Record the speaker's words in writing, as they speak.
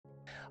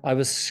I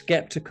was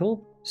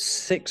skeptical.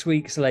 6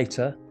 weeks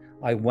later,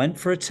 I went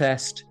for a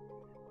test,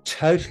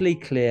 totally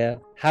clear,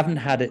 haven't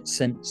had it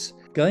since.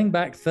 Going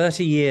back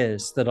 30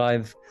 years that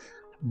I've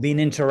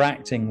been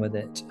interacting with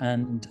it,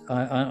 and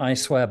I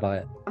swear by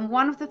it. And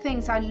one of the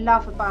things I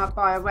love about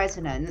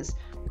bioresonance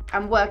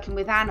and working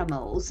with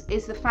animals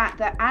is the fact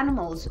that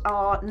animals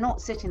are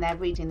not sitting there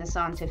reading the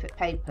scientific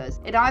papers.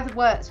 It either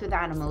works with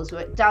animals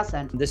or it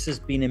doesn't. This has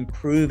been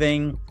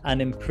improving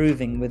and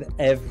improving with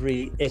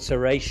every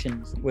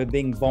iteration. We're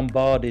being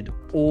bombarded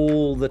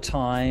all the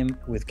time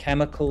with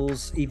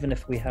chemicals, even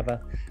if we have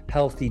a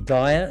healthy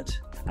diet.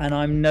 And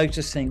I'm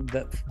noticing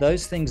that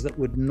those things that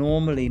would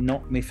normally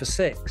knock me for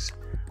six,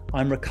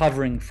 I'm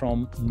recovering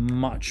from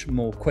much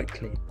more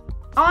quickly.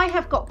 I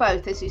have got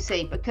both, as you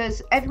see,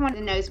 because everyone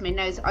who knows me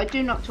knows I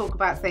do not talk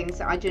about things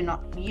that I do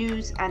not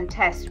use and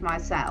test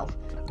myself.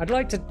 I'd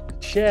like to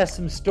share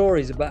some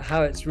stories about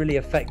how it's really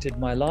affected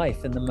my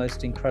life in the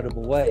most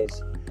incredible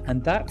ways.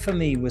 And that for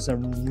me was a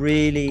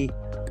really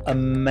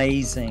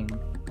amazing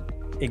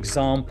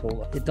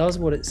example. It does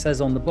what it says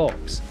on the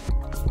box.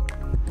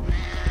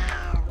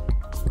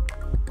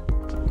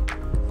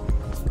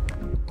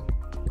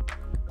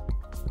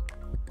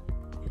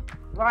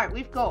 Right,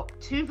 we've got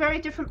two very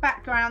different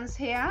backgrounds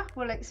here.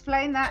 We'll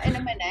explain that in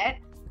a minute.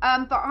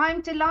 But I'm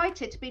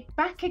delighted to be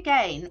back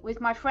again with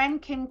my friend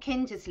Kim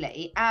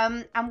Kindersley.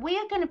 And we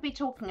are going to be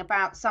talking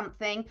about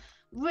something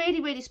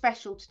really, really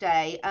special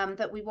today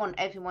that we want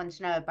everyone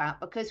to know about,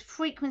 because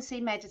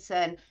frequency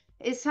medicine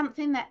is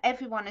something that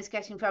everyone is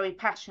getting very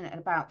passionate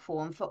about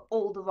and for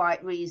all the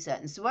right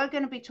reasons. So we're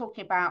going to be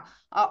talking about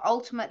our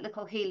ultimate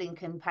little healing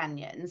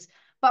companions.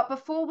 But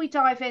before we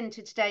dive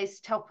into today's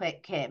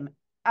topic, Kim,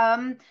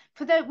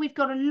 we've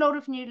got a lot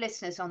of new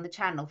listeners on the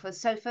channel. For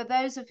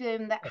those of you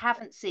that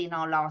haven't seen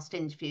our last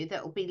interview,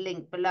 that will be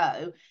linked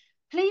below,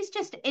 please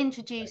just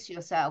introduce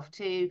yourself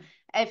to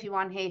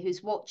everyone here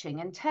who's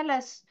watching and tell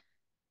us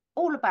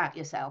all about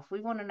yourself.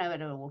 We want to know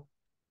it all.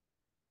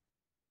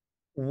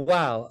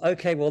 Wow.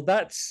 Okay. Well,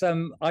 that's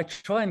I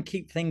try and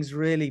keep things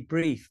really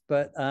brief,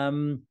 but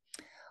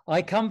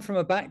I come from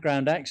a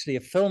background actually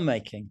of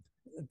filmmaking.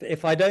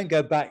 If I don't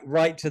go back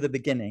right to the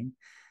beginning,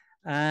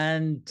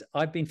 and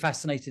I've been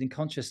fascinated in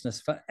consciousness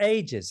for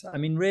ages. I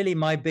mean, really,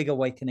 my big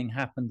awakening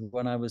happened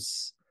when I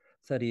was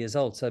 30 years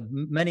old. So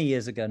many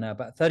years ago now,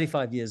 about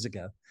 35 years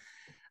ago.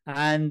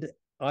 And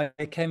I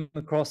came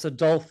across a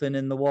dolphin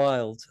in the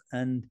wild.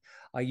 And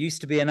I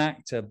used to be an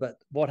actor, but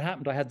what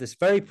happened, I had this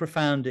very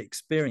profound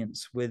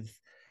experience with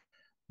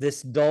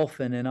this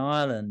dolphin in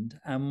Ireland.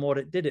 And what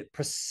it did, it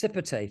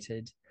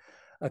precipitated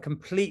a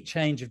complete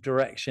change of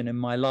direction in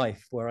my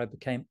life, where I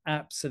became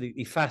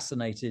absolutely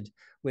fascinated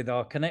with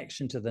our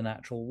connection to the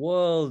natural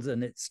world.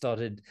 And it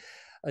started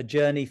a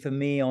journey for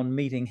me on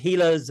meeting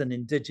healers and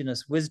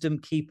indigenous wisdom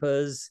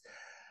keepers.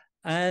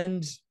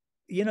 And,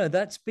 you know,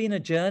 that's been a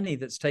journey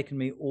that's taken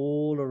me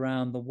all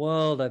around the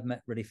world. I've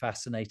met really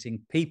fascinating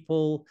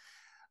people.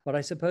 But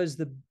I suppose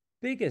the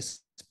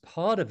biggest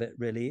part of it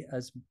really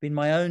has been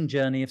my own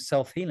journey of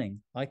self-healing.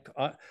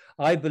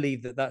 I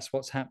believe that that's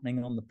what's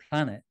happening on the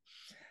planet.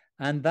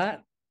 And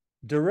that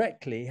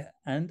directly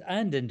and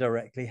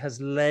indirectly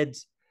has led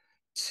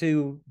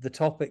to the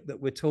topic that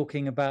we're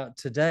talking about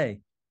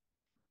today.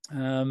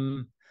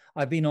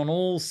 I've been on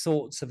all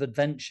sorts of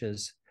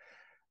adventures,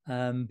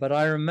 but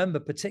I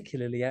remember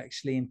particularly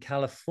actually in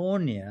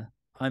California,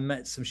 I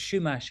met some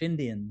Chumash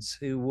Indians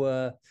who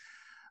were,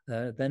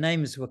 their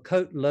names were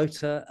Cote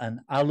Lota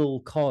and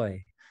Alul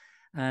Koi.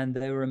 And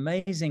they were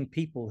amazing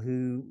people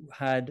who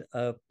had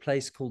a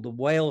place called the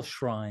Whale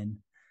Shrine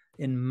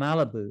in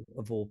Malibu,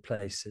 of all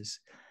places.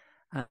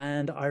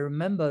 And I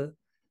remember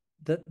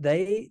that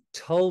they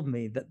told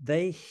me that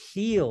they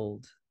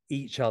healed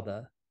each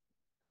other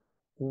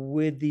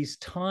with these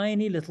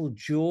tiny little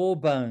jaw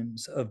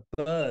bones of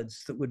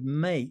birds that would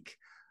make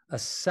a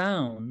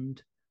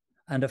sound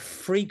and a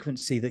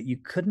frequency that you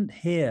couldn't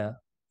hear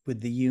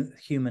with the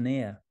human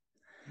ear.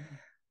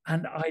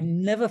 And I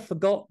never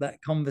forgot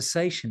that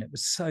conversation. It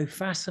was so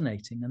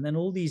fascinating. And then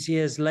all these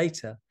years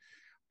later,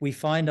 we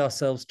find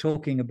ourselves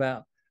talking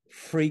about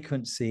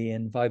frequency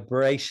and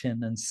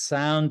vibration and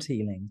sound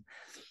healing.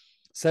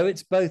 So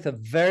it's both a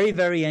very,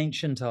 very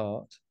ancient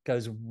art,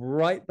 goes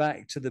right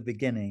back to the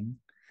beginning,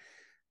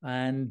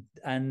 and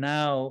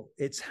now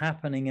it's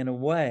happening in a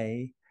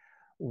way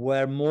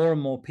where more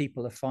and more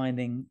people are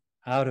finding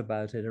out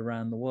about it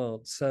around the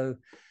world. So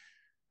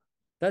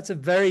that's a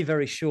very,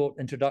 very short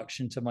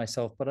introduction to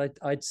myself, but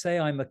I'd say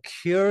I'm a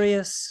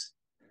curious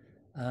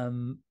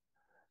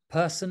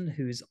person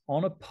who's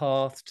on a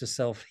path to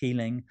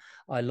self-healing.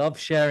 I love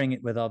sharing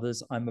it with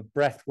others. I'm a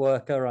breath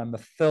worker, I'm a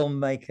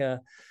filmmaker,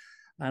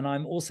 and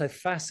I'm also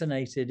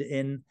fascinated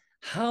in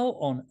how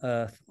on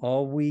earth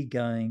are we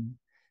going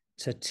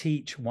to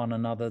teach one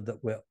another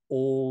that we're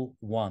all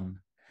one,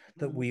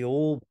 that we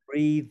all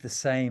breathe the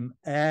same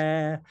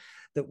air,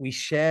 that we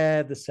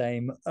share the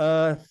same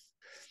earth,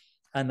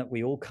 and that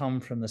we all come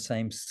from the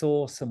same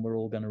source and we're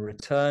all going to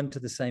return to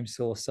the same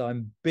source. So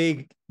I'm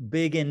big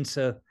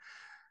into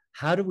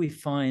how do we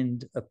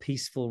find a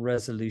peaceful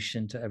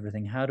resolution to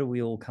everything? How do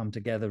we all come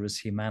together as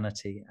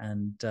humanity?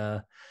 And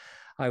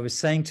I was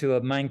saying to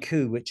a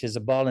Manku, which is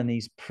a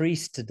Balinese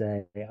priest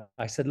today,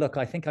 I said, look,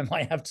 I think I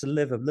might have to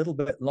live a little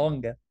bit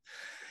longer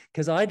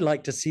because I'd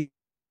like to see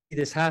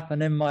this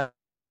happen in my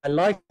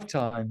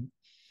lifetime.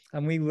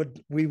 And we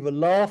were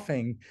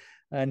laughing,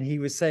 and he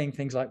was saying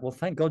things like, well,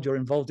 thank God you're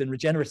involved in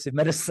regenerative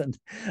medicine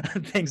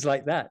and things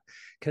like that,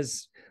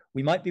 because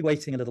we might be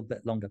waiting a little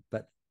bit longer.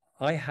 But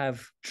I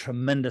have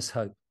tremendous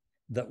hope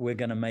that we're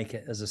going to make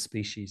it as a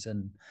species.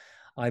 And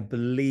I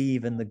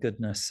believe in the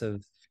goodness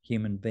of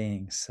human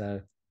beings.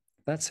 So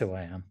that's who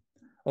I am,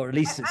 or at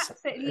least I it's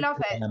absolutely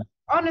love it.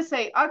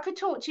 Honestly, I could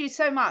talk to you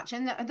so much.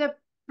 And the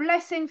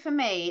blessing for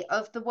me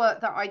of the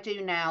work that I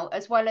do now,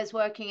 as well as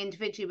working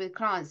individually with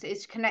clients,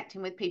 is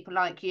connecting with people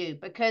like you,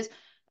 because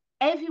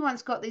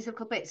everyone's got these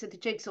little bits of the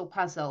jigsaw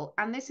puzzle,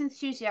 and this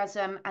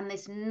enthusiasm and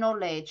this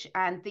knowledge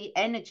and the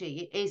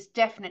energy is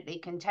definitely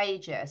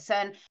contagious.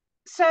 And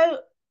so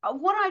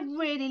what I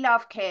really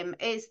love, Kim,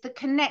 is the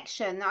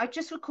connection. I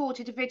just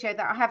recorded a video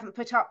that I haven't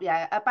put up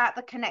yet about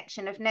the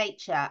connection of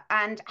nature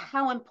and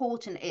how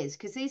important it is,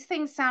 because these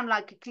things sound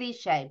like a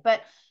cliche,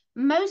 but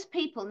most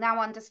people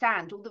now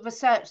understand all the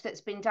research that's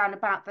been done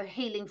about the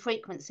healing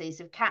frequencies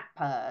of cat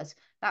purrs.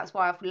 That's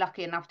why I'm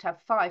lucky enough to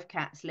have 5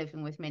 cats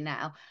living with me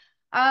now.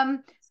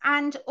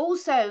 And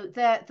also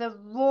the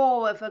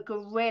roar of a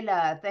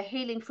gorilla, the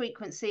healing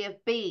frequency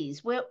of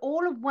bees. We're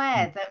all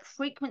aware that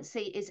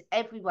frequency is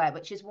everywhere,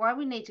 which is why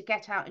we need to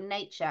get out in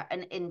nature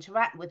and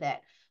interact with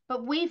it.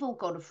 But we've all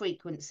got a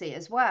frequency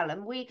as well,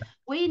 and we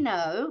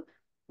know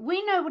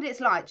what it's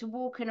like to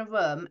walk in a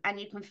room and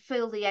you can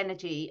feel the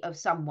energy of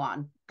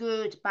someone,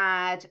 good,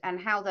 bad, and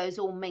how those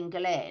all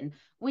mingle in.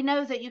 We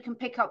know that you can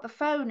pick up the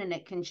phone and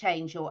it can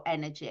change your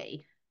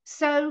energy.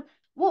 So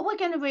what we're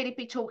going to really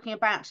be talking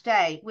about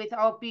today with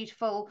our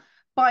beautiful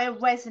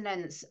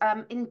bioresonance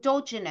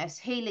endogenous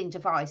healing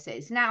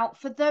devices. Now,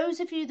 for those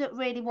of you that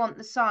really want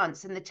the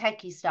science and the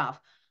techie stuff,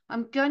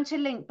 I'm going to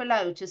link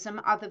below to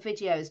some other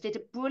videos. Did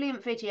a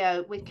brilliant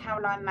video with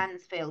Caroline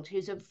Mansfield,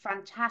 who's a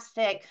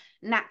fantastic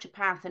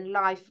naturopath and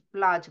life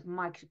blood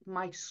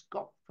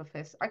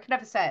microscopist. I can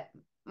never say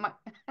it.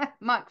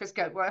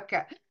 Microscope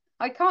worker.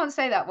 I can't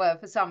say that word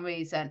for some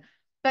reason.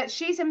 But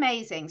she's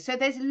amazing. So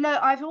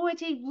I've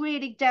already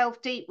really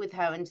delved deep with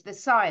her into the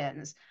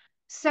science.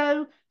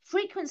 So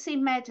frequency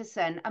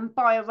medicine and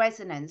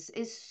bioresonance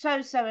is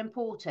so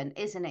important,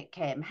 isn't it,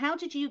 Kim? How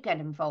did you get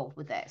involved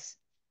with this?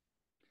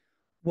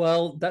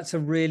 Well, that's a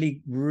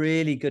really,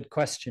 really good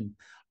question.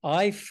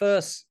 I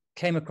first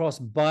came across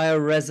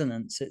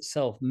bioresonance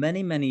itself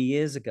many, many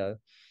years ago.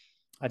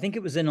 I think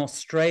it was in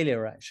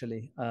Australia,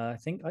 actually.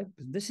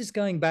 This is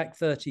going back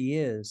 30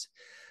 years.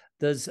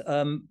 There's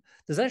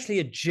actually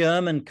a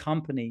German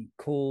company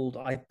called,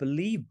 I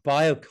believe,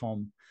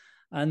 Biocom.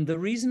 And the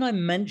reason I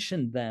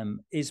mentioned them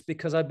is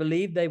because I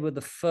believe they were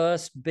the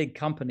first big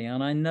company.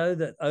 And I know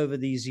that over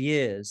these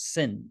years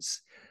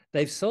since,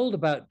 they've sold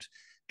about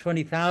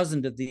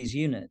 20,000 of these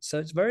units. So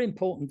it's very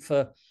important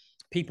for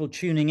people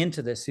tuning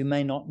into this who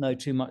may not know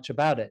too much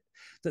about it,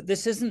 that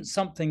this isn't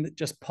something that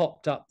just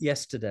popped up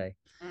yesterday.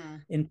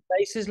 In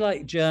places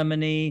like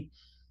Germany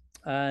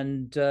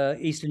and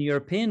Eastern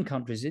European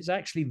countries, it's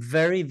actually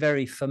very,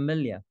 very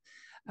familiar.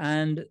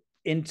 And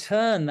in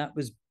turn, that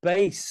was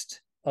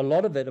based, a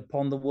lot of it,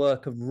 upon the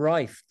work of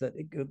Rife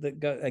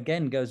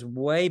again goes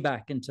way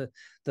back into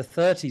the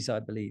 30s, I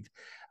believe.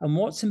 And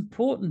what's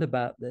important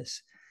about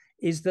this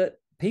is that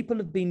people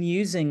have been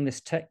using this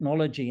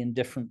technology in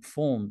different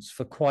forms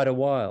for quite a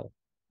while.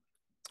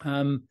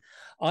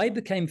 I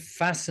became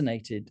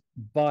fascinated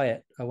by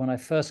it when I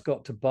first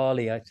got to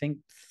Bali, I think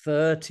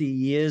 30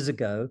 years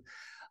ago.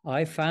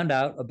 I found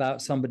out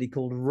about somebody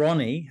called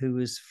Ronnie, who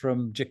was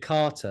from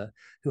Jakarta,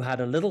 who had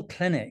a little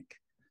clinic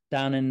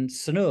down in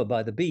Sanur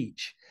by the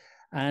beach.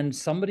 And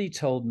somebody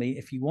told me,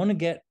 if you want to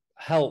get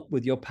help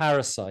with your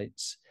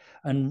parasites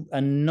and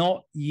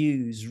not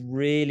use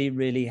really,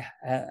 really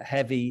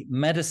heavy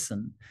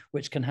medicine,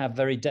 which can have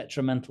very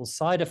detrimental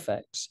side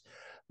effects,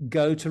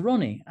 go to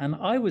Ronnie. And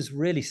I was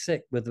really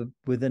sick with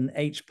an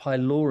H.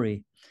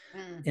 pylori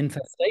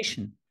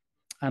infestation.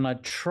 And I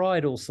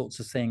tried all sorts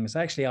of things.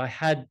 Actually, I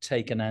had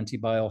taken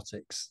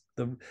antibiotics,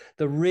 the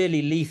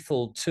really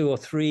lethal 2 or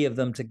 3 of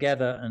them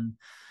together,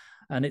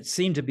 and it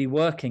seemed to be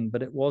working,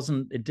 but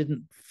it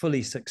didn't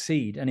fully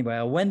succeed. Anyway,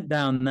 I went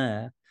down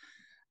there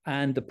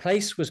and the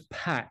place was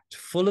packed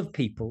full of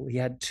people. He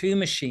had 2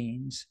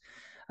 machines,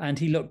 and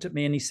he looked at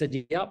me and he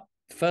said, yep.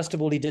 First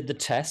of all, he did the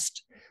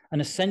test. And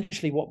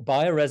essentially what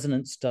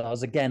bioresonance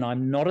does, again,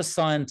 I'm not a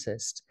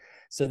scientist,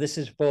 so this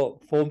is for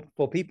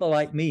people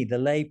like me, the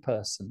lay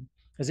person,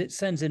 as it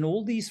sends in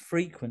all these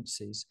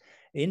frequencies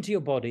into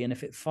your body. And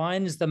if it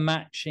finds the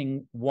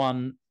matching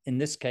one, in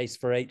this case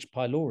for H.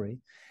 pylori,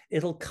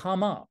 it'll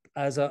come up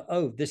as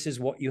this is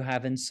what you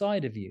have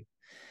inside of you.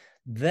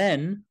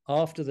 Then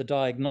after the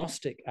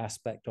diagnostic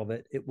aspect of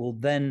it, it will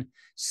then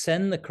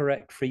send the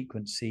correct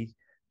frequency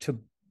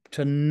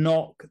to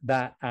knock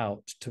that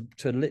out,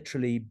 to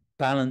literally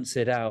balance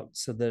it out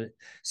so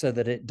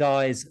that it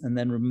dies and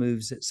then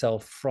removes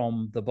itself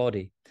from the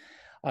body.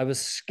 I was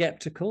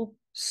skeptical.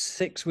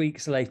 6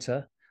 weeks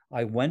later,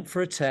 I went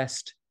for a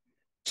test,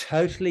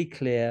 totally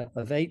clear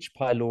of H.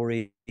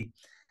 pylori,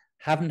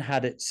 haven't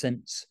had it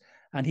since.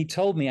 And he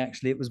told me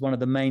actually it was one of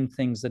the main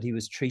things that he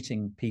was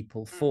treating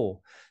people for.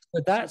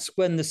 But that's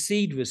when the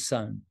seed was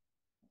sown.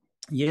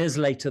 Years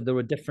later, there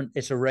were different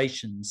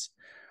iterations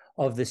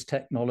of this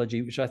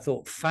technology, which I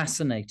thought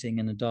fascinating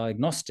in a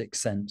diagnostic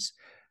sense,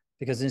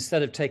 because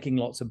instead of taking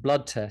lots of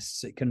blood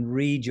tests, it can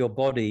read your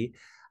body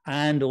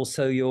and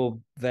also your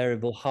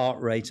variable heart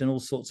rate and all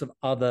sorts of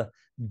other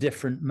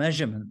different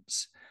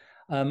measurements.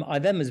 I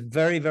then was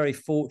very, very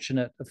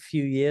fortunate a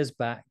few years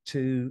back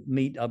to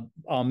meet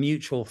our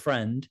mutual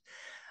friend,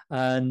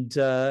 and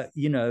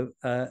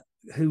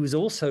who was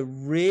also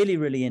really,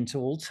 really into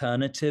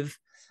alternative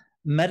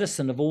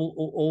medicine of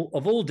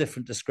all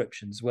different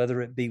descriptions,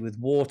 whether it be with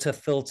water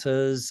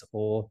filters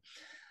or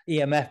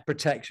EMF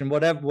protection,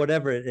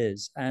 whatever it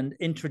is, and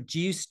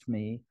introduced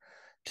me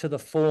to the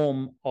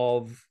form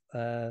of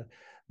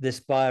this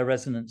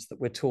bioresonance that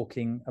we're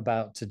talking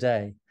about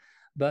today.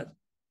 But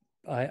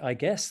I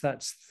guess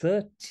that's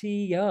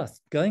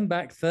going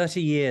back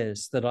 30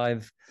 years that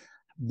I've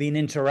been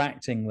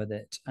interacting with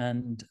it,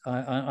 and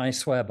I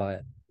swear by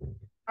it.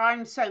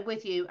 I'm so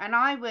with you. And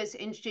I was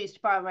introduced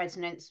to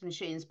bioresonance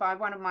machines by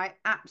one of my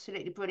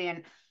absolutely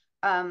brilliant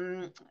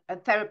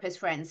therapist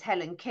friends,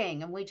 Helen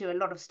King, and we do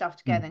a lot of stuff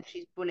together, and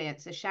she's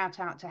brilliant. So shout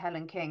out to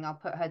Helen King. I'll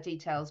put her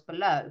details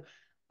below.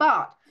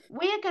 But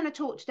we're going to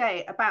talk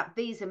today about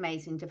these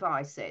amazing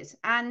devices.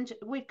 And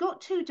we've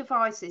got two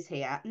devices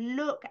here.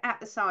 Look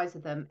at the size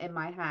of them in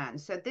my hand.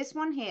 So this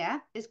one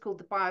here is called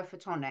the Bio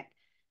Photonic.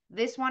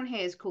 This one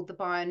here is called the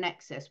Bio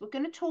Nexus. We're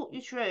going to talk you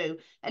through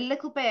a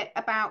little bit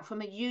about,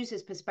 from a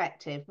user's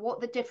perspective,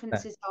 what the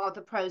differences are,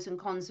 the pros and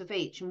cons of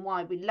each, and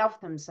why we love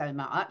them so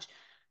much.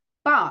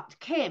 But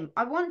Kim,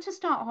 I want to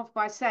start off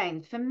by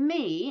saying, for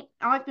me,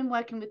 I've been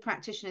working with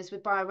practitioners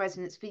with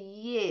bioresonance for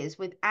years,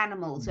 with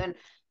animals and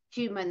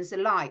humans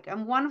alike.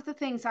 And one of the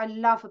things I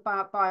love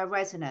about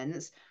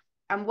bioresonance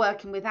and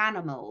working with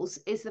animals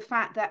is the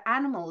fact that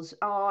animals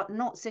are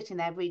not sitting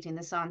there reading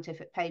the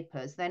scientific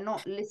papers. They're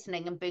not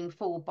listening and being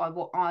fooled by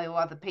what I or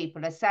other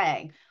people are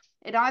saying.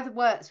 It either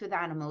works with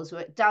animals or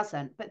it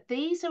doesn't. But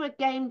these are a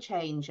game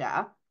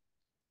changer,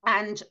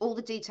 and all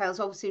the details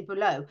obviously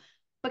below,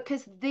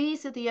 because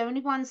these are the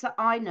only ones that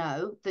I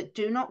know that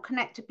do not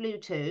connect to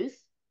Bluetooth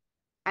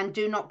and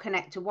do not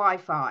connect to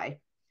Wi-Fi.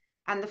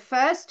 And the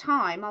first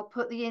time, I'll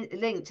put the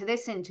link to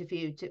this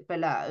interview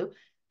below,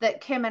 that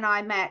Kim and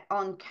I met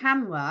on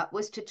camera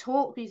was to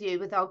talk with you,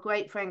 with our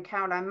great friend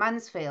Caroline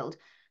Mansfield,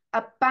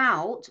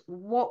 about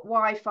what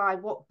Wi-Fi,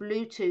 what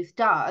Bluetooth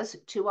does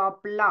to our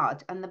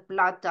blood. And the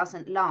blood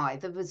doesn't lie.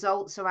 The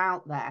results are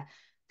out there.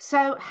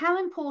 So how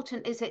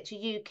important is it to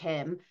you,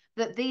 Kim,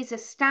 that these are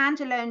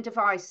standalone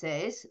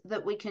devices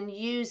that we can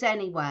use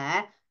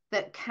anywhere,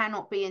 that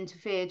cannot be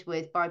interfered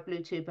with by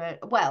Bluetooth?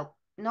 Well,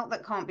 not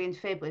that can't be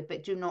interfered with,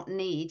 but do not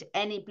need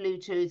any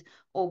Bluetooth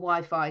or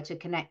Wi-Fi to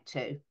connect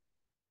to?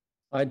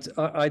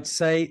 I'd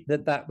say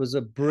that was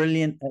a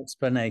brilliant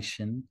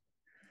explanation,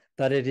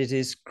 that it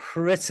is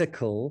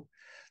critical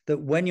that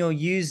when you're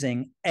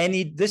using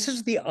this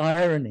is the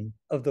irony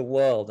of the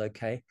world,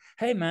 okay?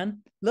 Hey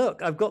man,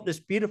 look, I've got this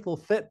beautiful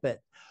Fitbit,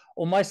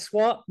 or my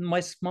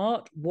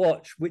smart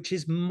watch, which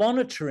is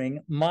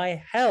monitoring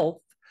my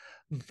health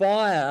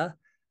via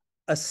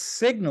a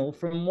signal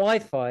from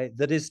Wi-Fi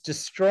that is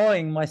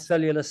destroying my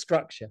cellular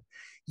structure.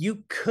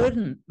 You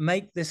couldn't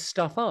make this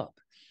stuff up.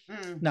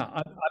 Now,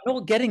 I'm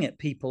not getting at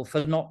people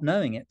for not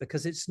knowing it,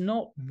 because it's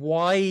not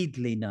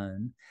widely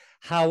known.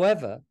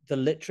 However, the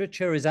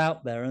literature is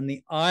out there, and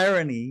the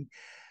irony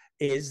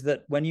is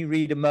that when you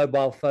read a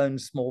mobile phone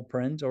small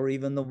print, or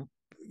even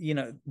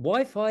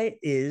Wi-Fi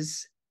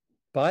is,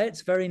 by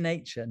its very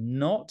nature,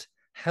 not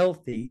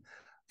healthy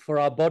for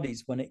our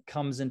bodies when it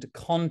comes into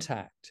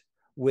contact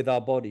with our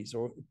bodies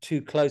or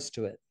too close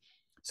to it.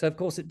 So, of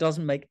course, it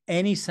doesn't make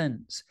any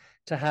sense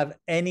to have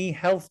any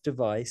health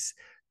device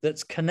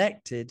that's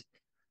connected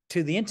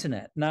to the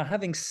internet. Now,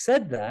 having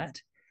said that,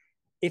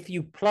 if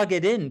you plug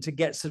it in to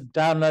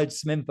download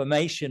some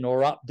information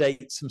or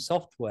update some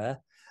software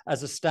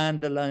as a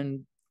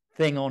standalone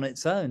thing on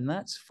its own,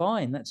 that's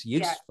fine, that's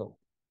useful.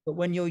 Yeah. But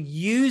when you're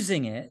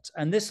using it,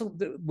 and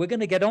we're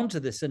going to get onto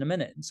this in a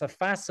minute, it's a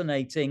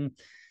fascinating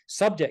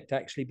subject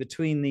actually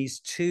between these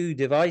two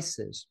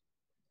devices.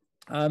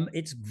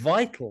 It's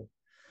vital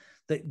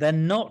that they're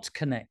not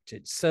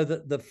connected, so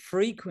that the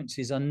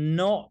frequencies are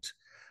not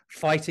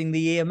fighting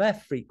the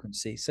EMF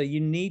frequency. So you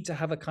need to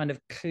have a kind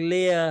of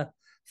clear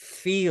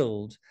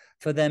field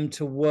for them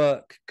to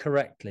work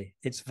correctly.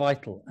 It's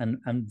vital and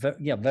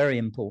very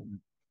important.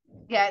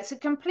 Yeah, it's a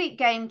complete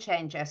game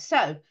changer.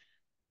 So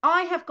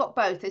I have got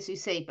both, as you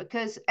see,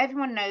 because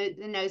everyone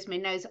knows me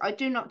knows I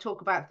do not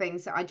talk about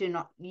things that I do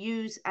not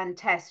use and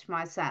test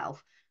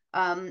myself.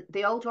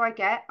 The older I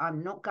get,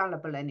 I'm not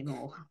gullible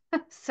anymore.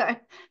 So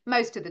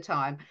most of the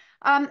time.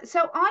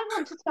 So I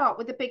want to start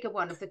with the bigger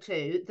one of the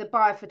two, the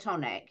Bio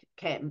Photonic,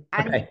 Kim,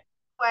 and you Okay.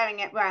 wearing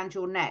it around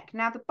your neck.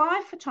 Now, the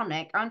Bio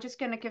Photonic, I'm just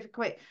going to give a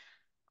quick.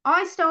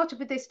 I started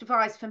with this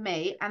device for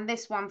me and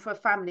this one for a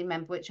family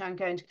member, which I'm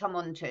going to come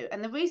on to.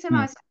 And the reason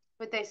I Mm. started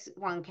with this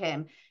one,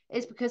 Kim,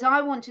 is because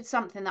I wanted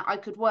something that I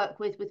could work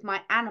with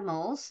my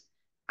animals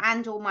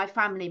and all my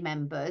family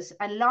members.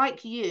 And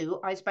like you,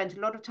 I spent a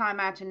lot of time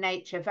out in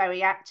nature,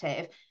 very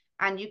active,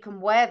 and you can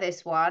wear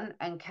this one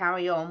and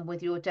carry on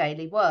with your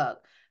daily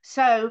work.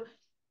 So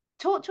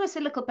talk to us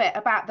a little bit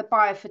about the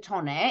Bio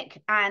Photonic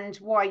and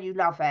why you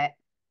love it.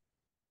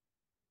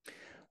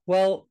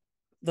 Well,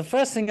 the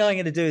first thing I'm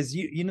going to do is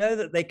you know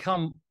that they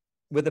come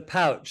with a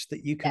pouch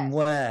that you can Yes.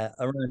 wear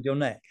around your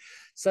neck.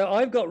 So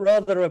I've got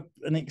rather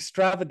an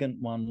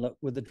extravagant one, look,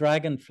 with a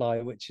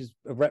dragonfly, which is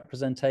a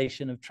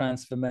representation of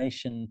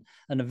transformation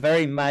and a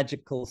very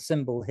magical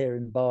symbol here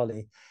in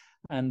Bali.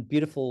 And a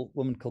beautiful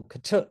woman called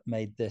Katut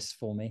made this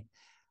for me.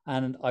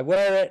 And I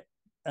wear it,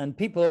 and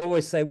people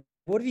always say,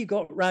 "What have you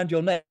got around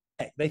your neck?"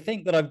 They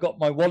think that I've got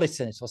my wallet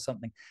in it or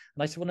something.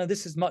 And I said, "Well, no,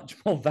 this is much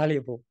more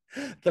valuable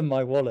than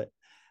my wallet."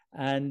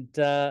 And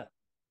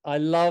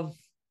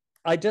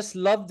I just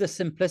love the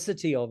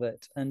simplicity of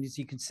it. And as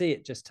you can see,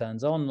 it just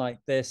turns on like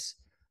this,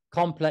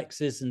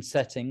 complexes and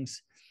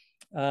settings.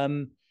 I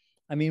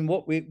mean,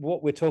 what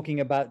we're talking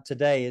about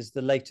today is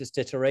the latest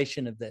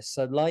iteration of this.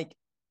 So like,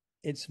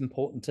 it's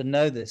important to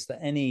know this, that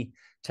any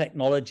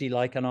technology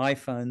like an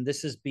iPhone,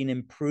 this has been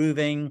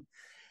improving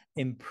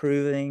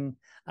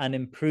and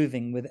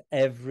improving with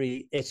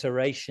every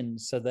iteration,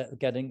 so that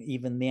getting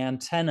even the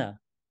antenna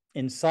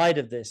inside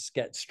of this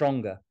gets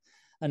stronger.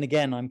 And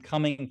again, I'm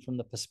coming from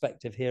the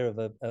perspective here of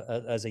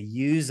as a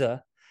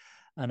user,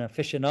 an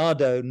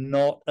aficionado,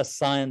 not a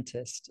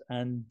scientist.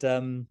 And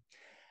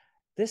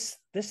this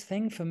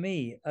thing for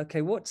me,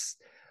 okay,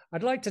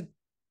 I'd like to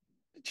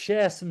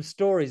share some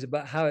stories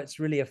about how it's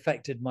really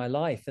affected my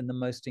life in the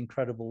most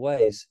incredible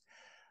ways.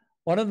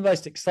 One of the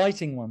most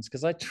exciting ones,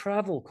 because I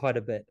travel quite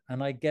a bit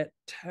and I get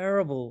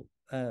terrible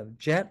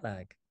jet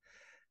lag.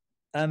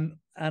 And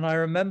I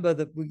remember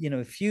that,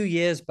 a few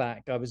years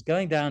back, I was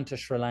going down to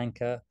Sri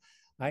Lanka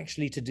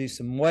actually to do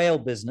some whale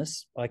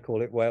business. I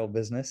call it whale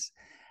business.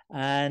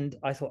 And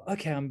I thought,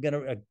 okay,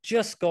 I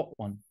just got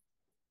one.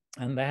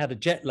 And they had a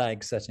jet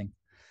lag setting.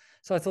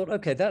 So I thought,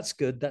 okay, that's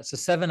good. That's a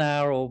 7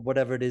 hour or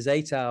whatever it is,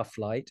 8 hour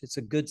flight. It's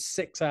a good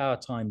 6 hour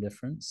time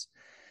difference.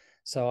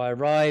 So I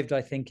arrived,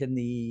 I think, in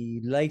the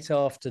late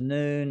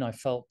afternoon. I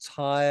felt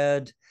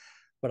tired,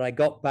 but I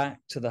got back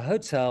to the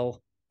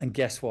hotel, and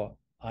guess what?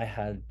 I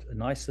had a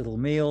nice little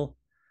meal,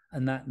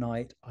 and that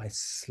night I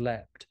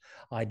slept.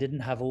 I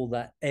didn't have all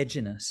that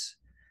edginess,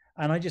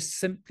 and I just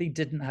simply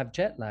didn't have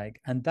jet lag.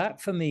 And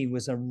that for me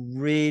was a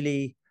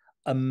really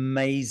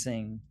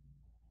amazing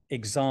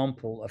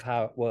example of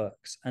how it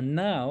works. And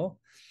now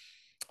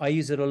I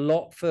use it a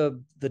lot for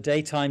the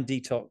daytime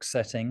detox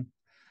setting,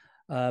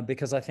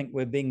 because I think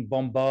we're being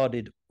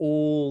bombarded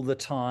all the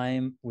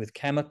time with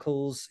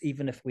chemicals,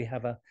 even if we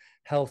have a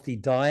healthy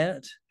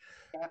diet,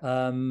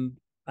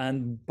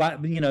 and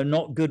but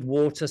not good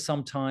water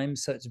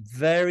sometimes. So it's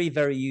very,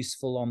 very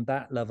useful on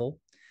that level.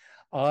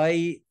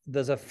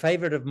 There's a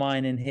favorite of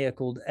mine in here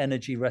called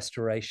Energy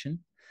Restoration.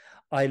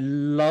 I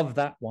love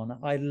that one.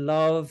 I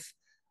love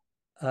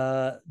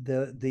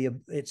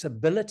its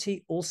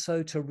ability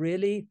also to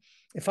really,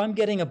 if I'm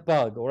getting a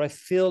bug or I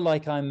feel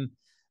like I'm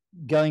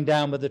going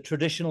down with a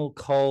traditional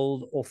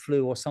cold or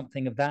flu or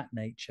something of that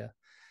nature,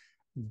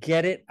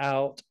 get it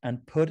out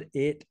and put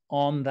it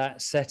on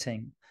that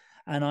setting.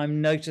 And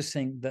I'm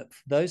noticing that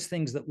those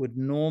things that would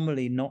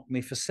normally knock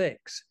me for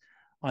six,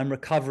 I'm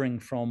recovering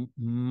from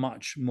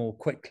much more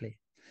quickly.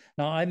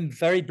 Now, I'm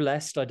very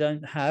blessed. I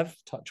don't have,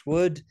 touch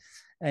wood,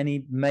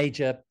 any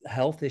major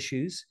health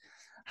issues.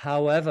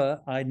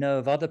 However, I know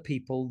of other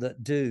people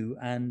that do,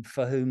 and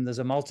for whom there's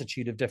a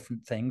multitude of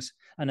different things.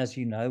 And as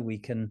you know, we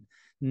can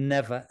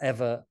never,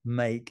 ever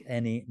make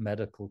any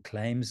medical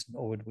claims,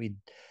 or would we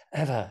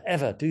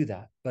ever do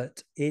that?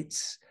 But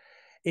it's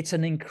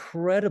an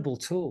incredible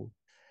tool.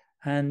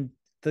 And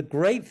the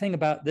great thing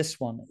about this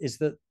one is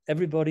that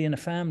everybody in a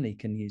family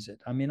can use it.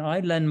 I mean, I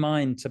lend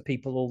mine to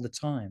people all the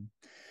time,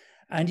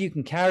 and you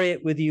can carry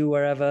it with you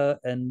wherever.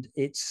 And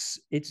it's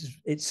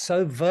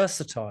so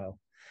versatile.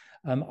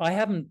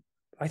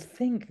 I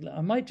think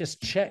I might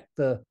just check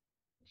the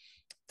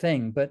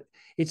thing, but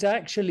it's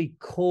actually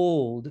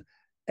called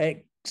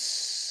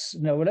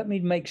let me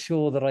make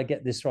sure that I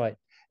get this right.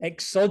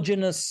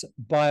 Exogenous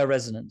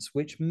bioresonance,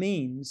 which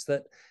means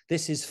that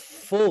this is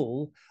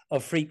full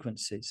of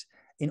frequencies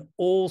in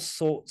all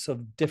sorts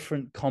of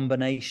different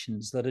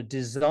combinations that are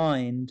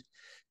designed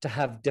to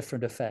have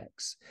different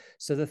effects.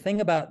 So the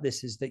thing about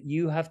this is that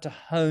you have to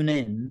hone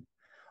in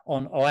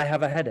on, oh, I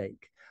have a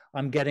headache,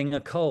 I'm getting a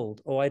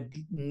cold, or I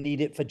need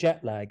it for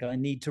jet lag, I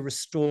need to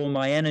restore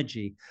my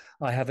energy,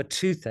 I have a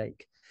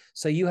toothache.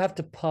 So you have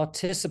to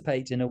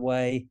participate in a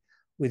way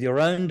with your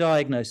own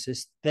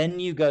diagnosis, then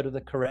you go to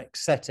the correct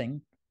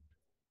setting,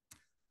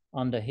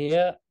 under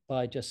here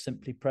by just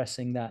simply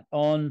pressing that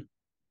on.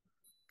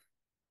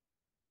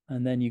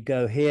 And then you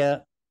go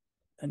here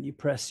and you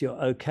press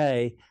your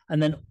OK.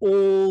 And then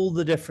all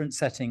the different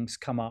settings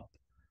come up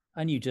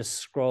and you just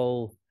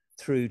scroll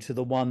through to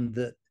the one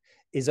that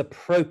is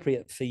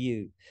appropriate for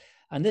you.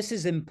 And this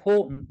is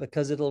important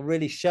because it'll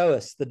really show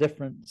us the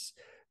difference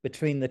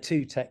between the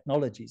two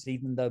technologies,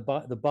 even though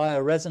the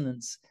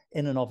bioresonance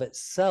in and of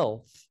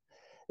itself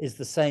is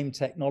the same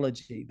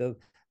technology.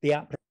 The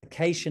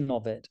application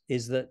of it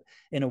is that,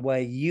 in a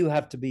way, you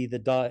have to be the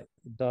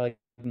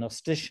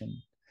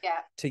diagnostician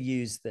to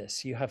use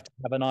this. You have to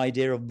have an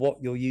idea of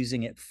what you're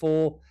using it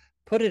for,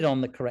 put it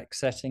on the correct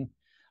setting.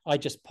 I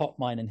just pop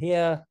mine in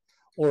here,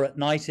 or at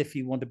night, if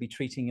you want to be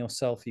treating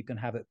yourself, you can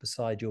have it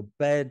beside your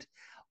bed.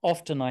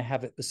 Often I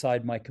have it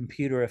beside my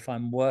computer if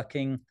I'm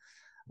working.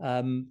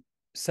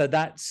 So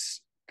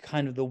that's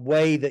kind of the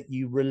way that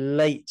you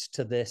relate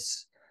to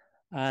this.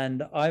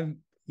 And I'm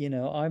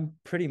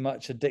pretty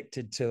much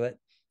addicted to it.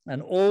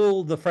 And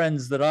all the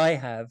friends that I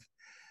have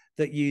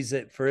that use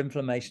it for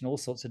inflammation, all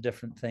sorts of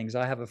different things.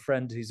 I have a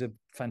friend who's a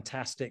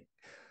fantastic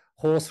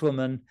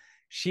horsewoman.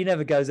 She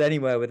never goes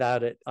anywhere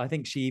without it. I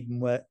think she even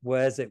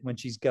wears it when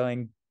she's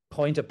going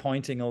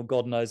pointing or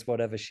God knows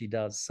whatever she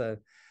does. So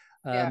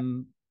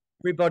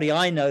everybody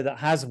I know that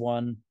has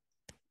one,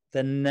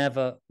 they're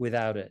never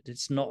without it.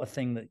 It's not a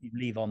thing that you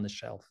leave on the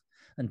shelf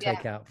and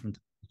take out from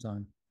time to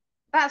time.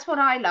 That's what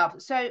I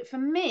love. So for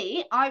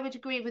me, I would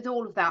agree with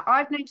all of that.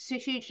 I've noticed a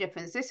huge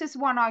difference. This is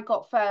one I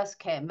got first,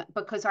 Kim,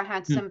 because I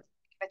had some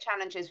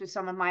challenges with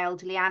some of my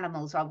elderly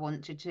animals I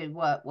wanted to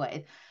work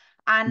with.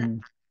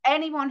 And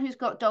anyone who's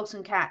got dogs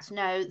and cats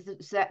knows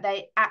that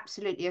they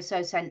absolutely are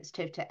so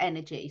sensitive to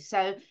energy.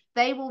 So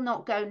they will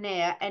not go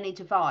near any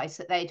device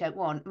that they don't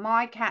want.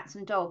 My cats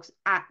and dogs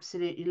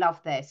absolutely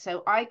love this.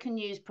 So I can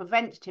use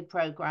preventative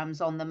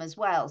programs on them as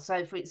well.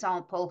 So for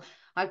example,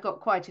 I've got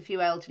quite a few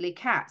elderly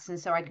cats, and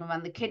so I can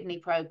run the kidney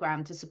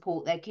program to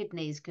support their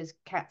kidneys, because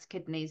cats'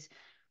 kidneys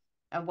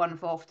are one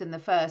of often the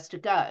first to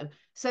go.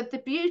 So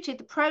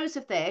the pros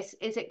of this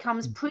is it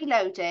comes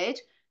preloaded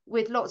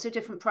with lots of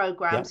different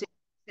programs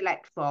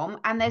select from,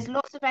 and there's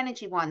lots of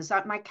energy ones.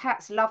 Like my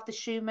cats love the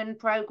Schumann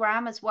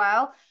program as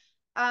well.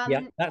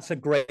 That's a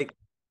great,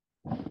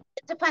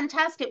 it's a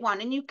fantastic one,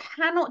 and you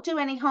cannot do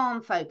any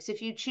harm, folks,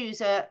 if you choose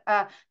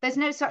there's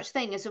no such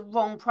thing as a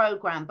wrong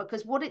program,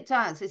 because what it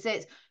does is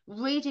it's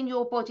reading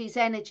your body's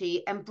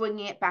energy and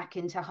bringing it back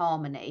into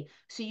harmony.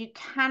 So you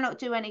cannot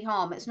do any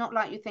harm. It's not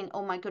like you think,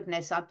 oh my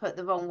goodness, I put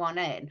the wrong one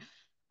in.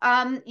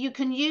 You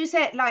can use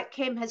it like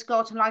Kim has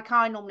got, and like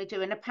I normally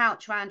do, in a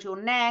pouch around your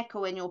neck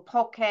or in your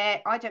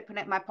pocket. I don't put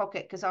it in my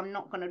pocket because I'm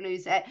not going to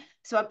lose it.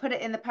 So I put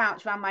it in the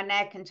pouch around my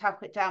neck and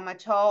tuck it down my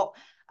top.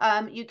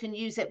 You can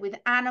use it with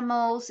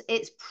animals.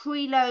 It's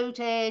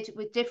preloaded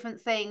with different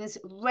things,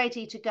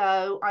 ready to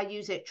go. I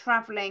use it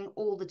traveling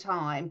all the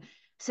time.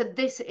 So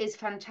this is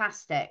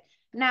fantastic.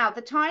 Now,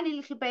 the tiny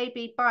little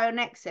baby Bio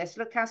Nexus,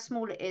 look how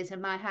small it is in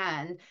my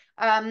hand.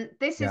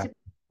 This is a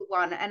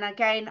one, and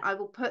again I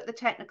will put the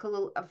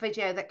technical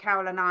video that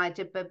Carol and I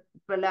did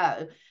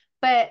below.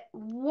 But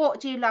what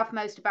do you love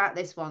most about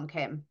this one,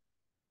 Kim?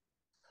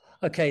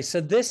 Okay, so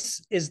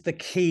this is the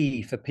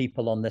key for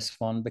people on this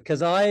one,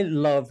 because I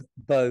love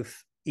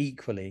both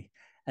equally.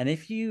 And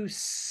if you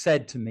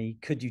said to me,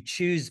 could you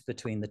choose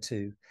between the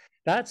two,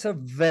 that's a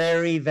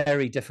very,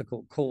 very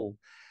difficult call,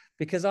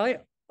 because I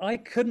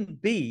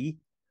couldn't be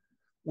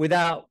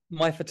without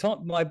my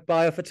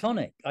Bio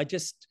Photonic. I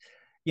just,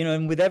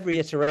 and with every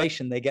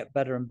iteration, they get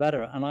better and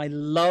better. And I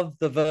love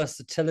the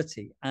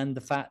versatility and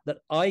the fact that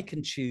I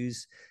can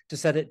choose to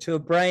set it to a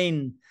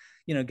brain,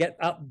 get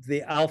up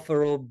the alpha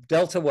or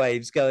delta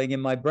waves going in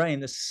my brain.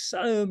 There's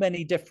so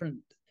many different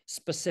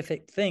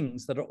specific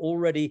things that are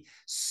already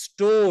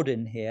stored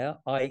in here,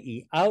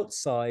 i.e.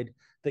 outside,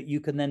 that you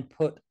can then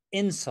put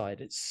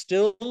inside. It's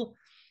still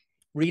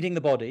reading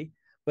the body,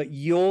 but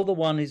you're the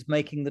one who's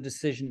making the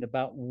decision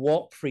about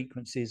what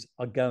frequencies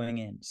are going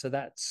in. So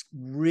that's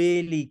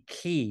really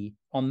key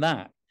on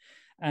that.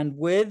 And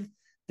with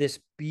this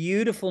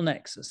beautiful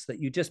Nexus that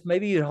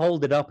maybe you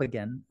hold it up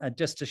again,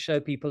 just to show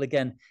people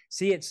again,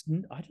 see, I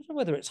don't know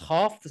whether it's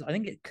half, I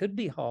think it could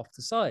be half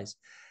the size.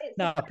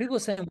 Now, people are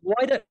saying,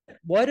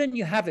 why don't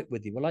you have it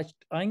with you? Well,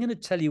 I'm going to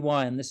tell you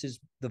why, and this is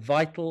the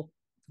vital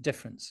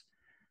difference.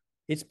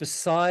 It's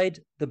beside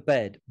the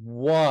bed.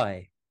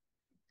 Why?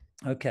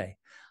 Okay.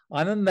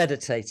 I'm a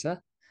meditator.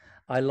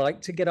 I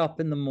like to get up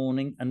in the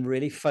morning and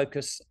really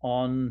focus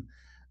on,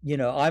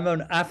 I'm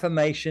an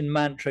affirmation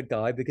mantra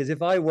guy, because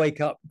if I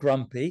wake up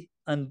grumpy,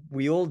 and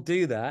we all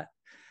do that,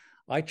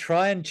 I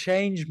try and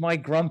change my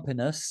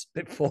grumpiness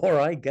before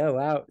I go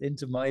out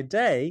into my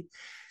day,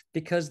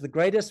 because the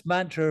greatest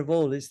mantra of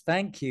all is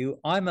thank you,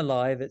 I'm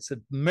alive. It's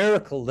a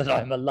miracle that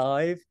I'm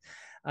alive,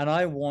 and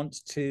I want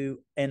to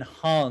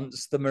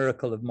enhance the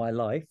miracle of my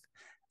life.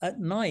 At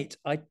night,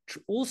 I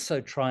also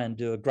try and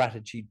do a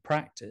gratitude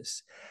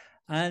practice.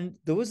 And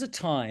there was a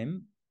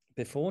time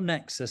before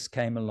Nexus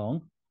came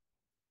along,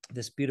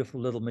 this beautiful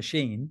little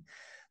machine,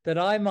 that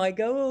I might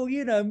go,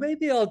 oh,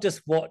 maybe I'll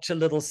just watch a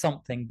little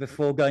something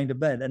before going to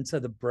bed. And so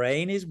the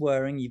brain is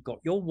whirring, you've got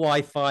your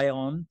Wi-Fi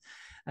on.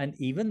 And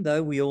even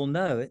though we all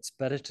know it's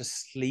better to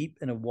sleep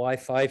in a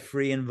Wi-Fi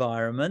free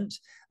environment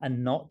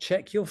and not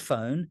check your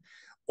phone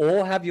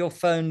or have your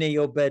phone near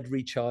your bed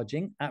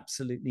recharging,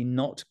 absolutely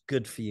not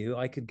good for you.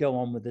 I could go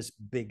on with this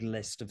big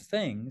list of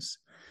things.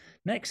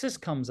 Nexus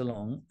comes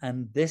along,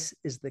 and this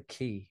is the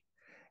key.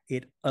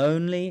 It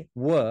only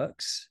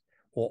works,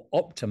 or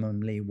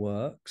optimally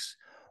works,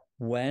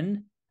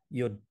 when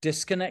you're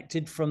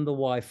disconnected from the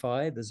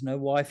Wi-Fi. There's no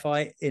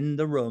Wi-Fi in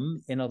the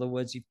room. In other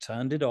words, you've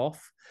turned it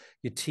off.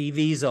 Your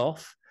TV's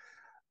off.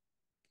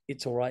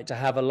 It's all right to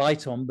have a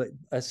light on, but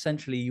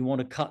essentially you want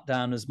to cut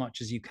down as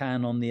much as you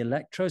can on the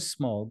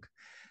electrosmog,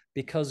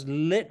 because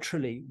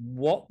literally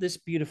what this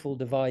beautiful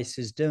device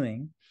is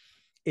doing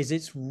is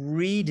it's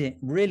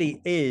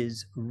really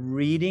is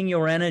reading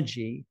your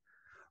energy,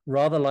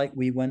 rather like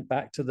we went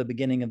back to the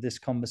beginning of this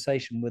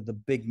conversation with the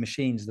big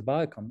machines, the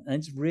biocom, and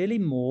it's really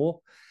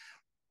more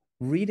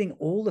reading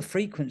all the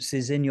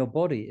frequencies in your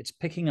body. It's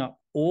picking up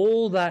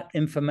all that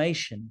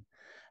information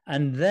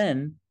and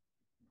then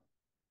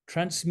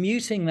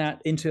transmuting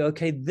that into,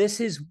 okay, this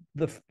is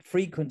the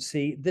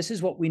frequency, this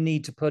is what we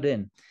need to put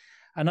in.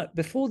 And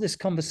before this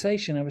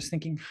conversation, I was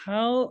thinking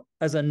how,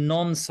 as a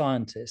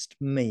non-scientist,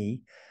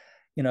 me,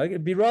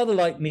 it'd be rather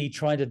like me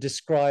trying to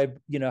describe,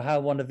 how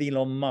one of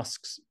Elon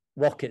Musk's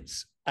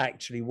rockets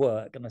actually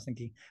work. And I was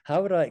thinking,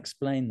 how would I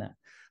explain that?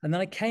 And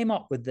then I came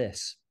up with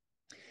this.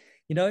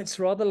 It's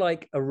rather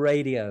like a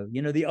radio,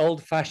 the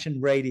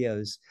old-fashioned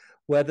radios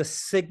where the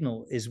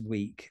signal is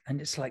weak.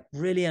 And it's like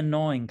really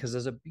annoying because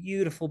there's a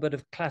beautiful bit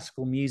of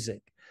classical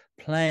music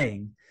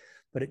playing,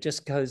 but it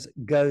just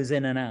goes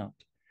in and out.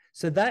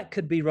 So that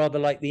could be rather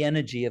like the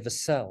energy of a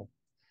cell.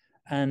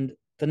 And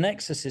the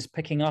Nexus is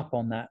picking up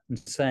on that and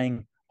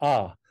saying,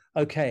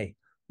 okay,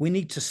 we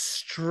need to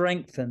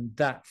strengthen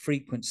that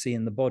frequency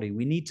in the body.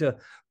 We need to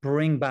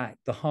bring back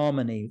the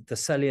harmony, the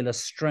cellular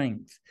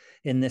strength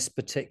in this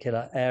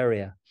particular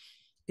area.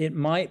 It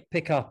might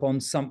pick up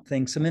on some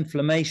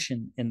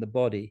inflammation in the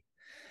body,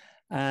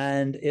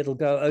 and it'll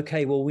go,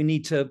 okay, well, we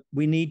need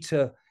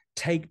to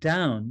take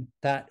down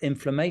that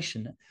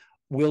inflammation.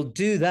 We'll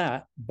do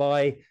that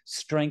by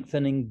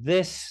strengthening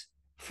this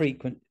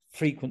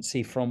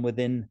frequency from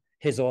within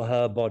his or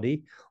her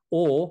body,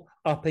 or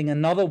upping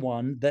another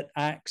one that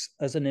acts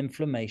as an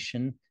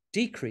inflammation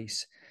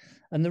decrease.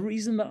 And the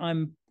reason that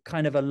I'm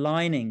kind of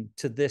aligning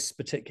to this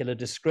particular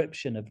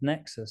description of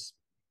Nexus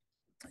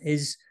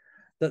is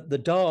that the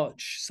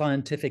Dutch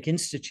Scientific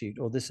Institute,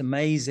 or this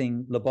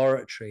amazing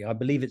laboratory, I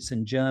believe it's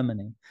in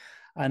Germany,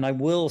 and I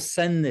will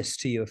send this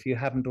to you if you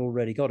haven't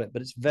already got it,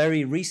 but it's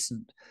very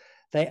recent.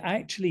 They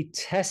actually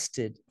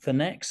tested the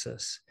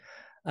Nexus,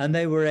 and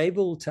they were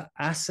able to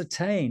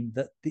ascertain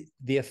that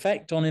the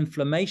effect on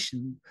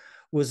inflammation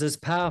was as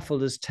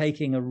powerful as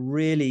taking a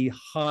really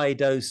high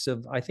dose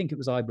of, I think it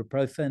was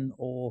ibuprofen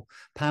or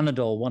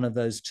Panadol, one of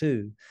those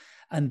two.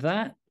 And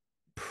that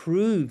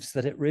proves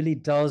that it really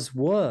does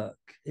work.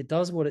 It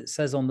does what it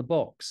says on the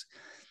box.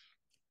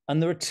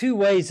 And there are two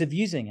ways of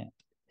using it.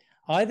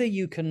 Either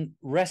you can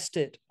rest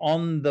it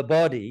on the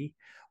body,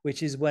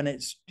 which is when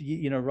it's,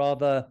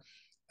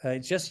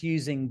 it's just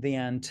using the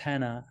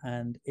antenna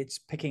and it's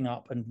picking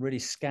up and really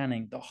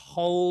scanning the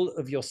whole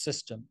of your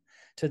system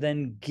to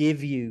then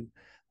give you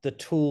the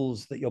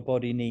tools that your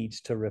body needs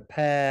to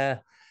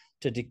repair,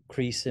 to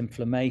decrease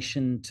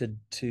inflammation,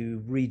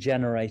 to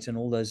regenerate, and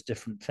all those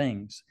different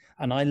things.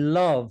 And I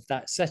love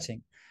that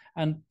setting.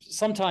 And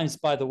sometimes,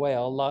 by the way,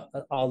 I'll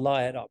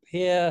lie it up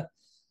here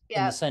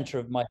in the center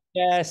of my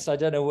chest. I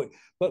don't know what,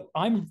 but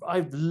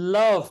I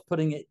love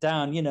putting it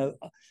down.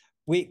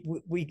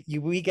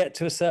 We get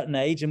to a certain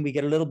age and we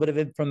get a little bit of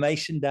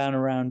inflammation down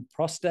around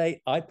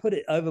prostate. I put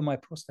it over my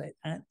prostate,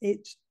 and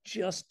it's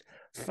just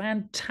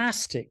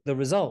fantastic, the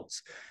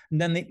results. And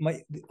then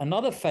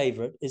another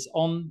favorite is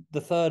on the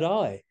third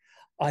eye.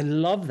 I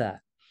love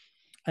that.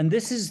 And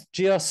this is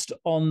just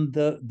on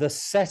the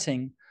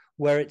setting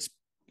where it's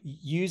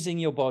using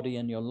your body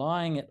and you're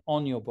lying it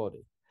on your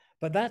body.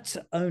 But that's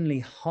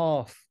only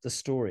half the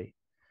story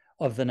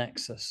of the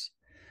Nexus.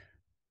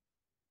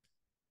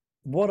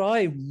 What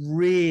I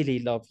really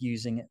love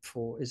using it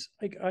for is,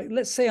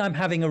 let's say I'm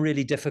having a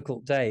really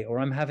difficult day, or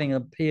I'm having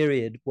a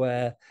period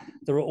where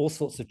there are all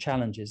sorts of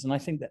challenges. And I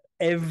think that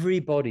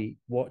everybody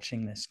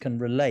watching this can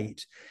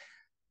relate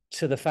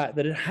to the fact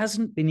that it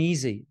hasn't been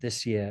easy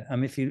this year. I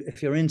mean,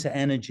 if you're into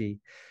energy,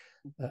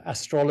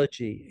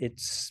 astrology,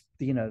 it's,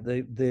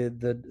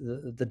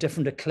 the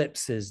different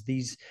eclipses,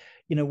 these,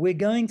 we're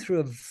going through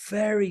a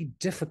very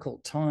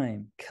difficult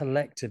time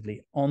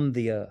collectively on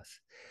the earth.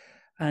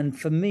 And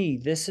for me,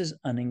 this is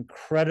an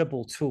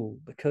incredible tool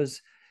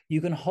because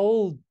you can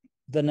hold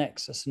the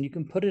Nexus and you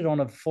can put it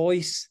on a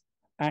voice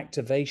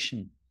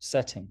activation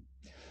setting.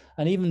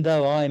 And even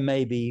though I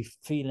may be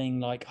feeling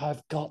like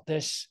I've got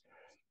this,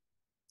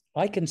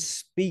 I can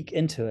speak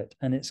into it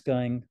and it's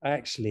going,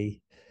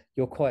 actually,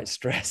 you're quite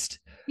stressed.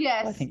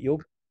 Yes. I think your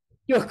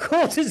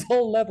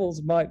cortisol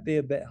levels might be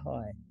a bit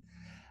high.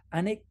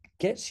 and it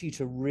gets you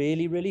to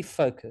really, really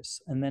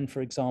focus. And then,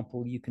 for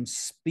example, you can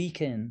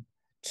speak in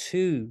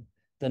to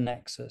the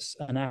nexus,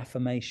 an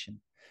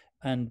affirmation.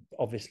 And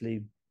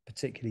obviously,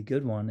 particularly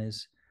good one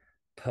is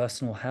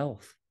personal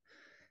health,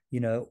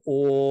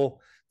 or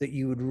that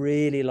you would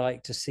really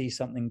like to see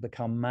something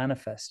become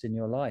manifest in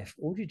your life,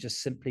 or you're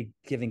just simply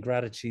giving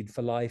gratitude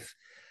for life.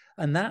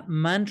 And that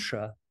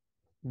mantra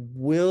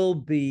will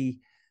be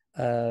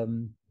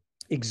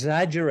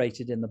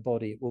exaggerated in the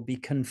body. It will be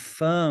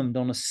confirmed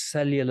on a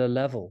cellular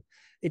level.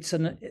 It's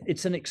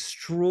an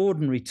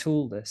extraordinary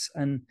tool, this.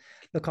 And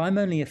look, I'm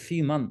only a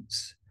few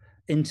months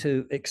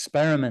into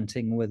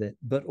experimenting with it,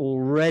 but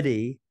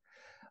already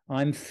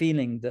I'm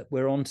feeling that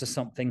we're onto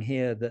something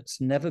here that's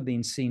never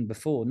been seen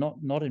before,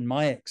 not in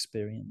my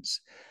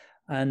experience.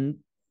 And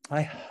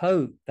I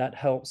hope that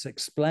helps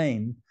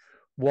explain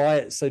why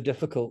it's so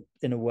difficult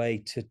in a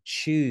way to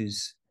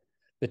choose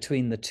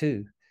between the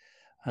two,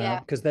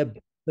 because they're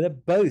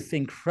both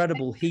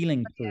incredible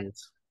healing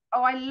tools.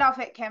 Oh, I love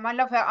it, Kim. I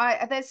love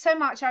it. There's so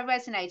much I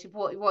resonate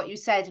with what you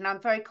said, and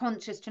I'm very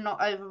conscious to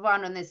not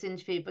overrun on this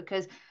interview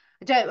because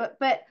I don't.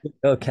 But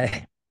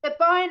Okay. the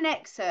Bio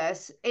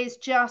Nexus is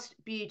just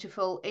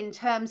beautiful in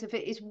terms of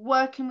it is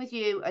working with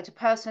you at a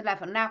personal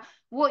level. Now,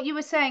 what you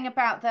were saying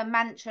about the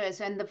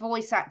mantras and the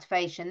voice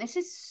activation, this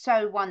is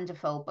so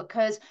wonderful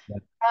because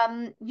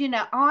I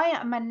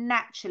am a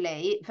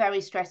naturally very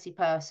stressy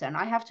person.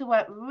 I have to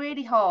work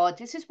really hard.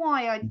 This is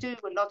why I do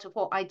a lot of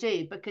what I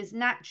do, because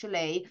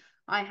naturally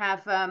I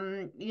have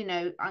I'm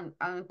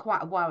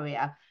quite a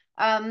worrier.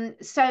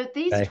 So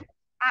these Okay. tools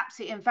are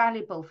absolutely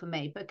invaluable for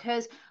me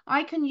because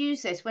I can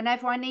use this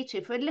whenever I need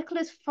to. For as little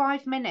as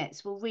 5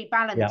 minutes will Yeah.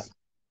 rebalance,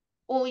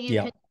 or you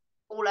Yeah. can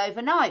all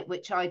overnight,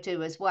 which I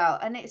do as well.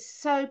 And it's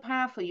so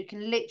powerful. You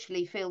can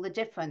literally feel the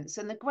difference.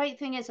 And the great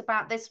thing is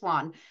about this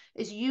one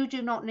is you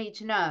do not need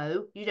to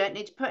know, you don't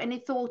need to put any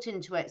thought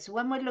into it. So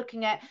when we're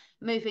looking at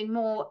moving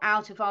more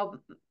out of our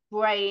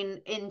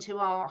brain into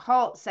our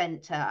heart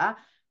center,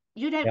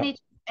 you don't Yeah. need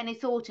any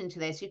thought into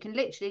this. You can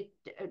literally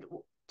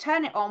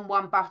turn it on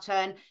one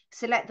button,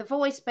 select the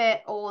voice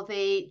bit or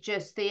the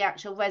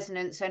actual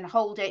resonance and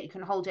hold it. You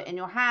can hold it in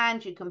your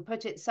hand, you can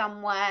put it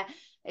somewhere.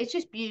 It's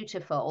just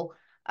beautiful.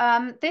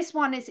 This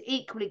one is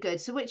equally good.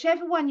 So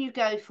whichever one you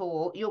go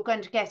for, you're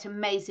going to get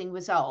amazing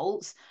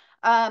results.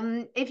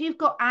 If you've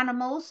got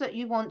animals that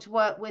you want to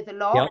work with a Yeah.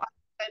 lot,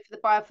 I go for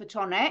the Bio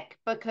Photonic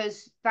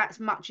because that's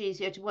much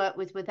easier to work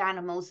with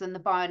animals than the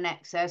Bio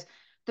Nexus.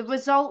 The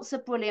results are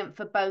brilliant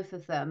for both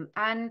of them.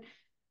 And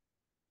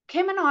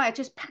Kim and I are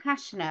just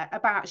passionate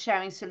about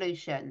sharing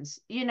solutions.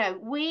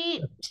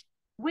 We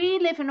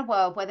live in a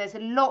world where there's a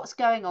lots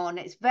going on.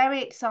 It's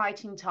very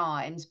exciting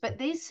times, but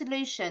these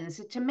solutions,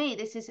 to me,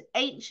 this is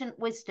ancient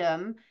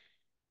wisdom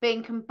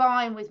being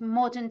combined with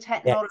modern Yeah.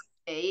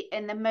 technology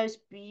in the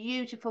most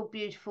beautiful,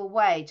 beautiful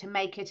way to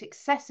make it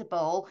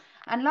accessible.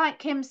 And like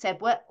Kim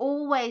said, we're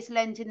always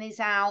lending these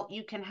out.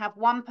 You can have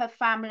one per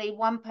family,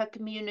 one per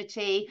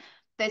community.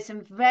 There's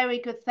some very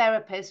good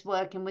therapists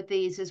working with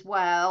these as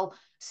well.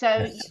 So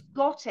Yes. you've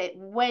got it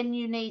when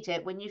you need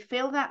it, when you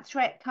feel that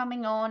threat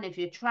coming on, if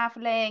you're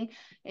traveling,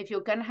 if you're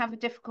going to have a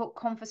difficult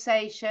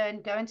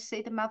conversation, going to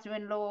see the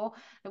mother-in-law,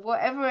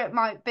 whatever it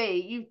might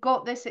be, you've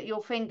got this at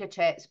your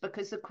fingertips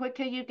because the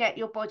quicker you get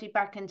your body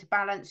back into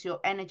balance, your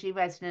energy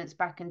resonance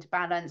back into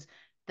balance,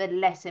 the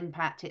less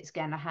impact it's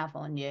going to have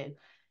on you.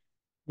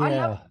 I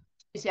love Yeah.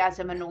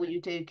 enthusiasm and all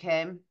you do,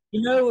 Kim.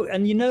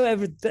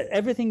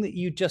 Everything that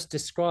you just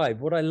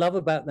described. What I love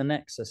about the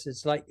Nexus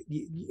is like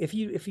if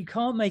you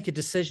can't make a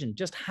decision,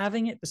 just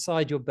having it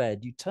beside your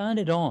bed, you turn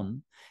it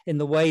on in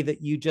the way that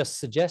you just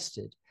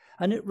suggested,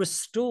 and it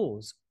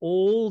restores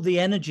all the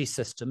energy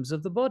systems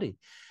of the body.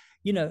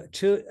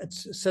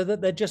 So that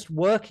they're just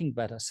working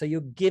better. So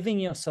you're giving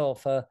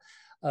yourself a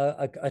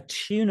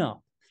tune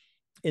up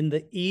in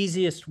the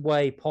easiest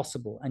way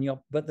possible.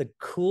 But the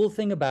cool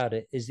thing about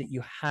it is that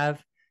you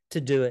have to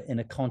do it in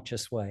a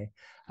conscious way.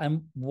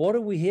 And what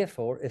are we here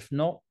for if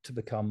not to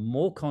become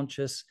more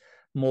conscious,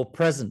 more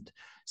present?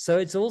 So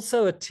it's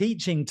also a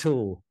teaching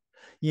tool.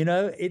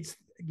 It's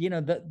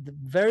that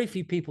very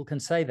few people can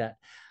say that.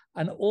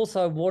 And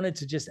also I wanted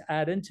to just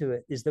add into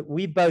it is that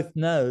we both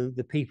know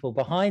the people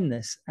behind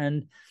this,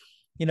 and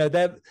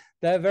they're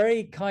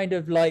very kind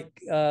of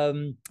like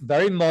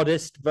very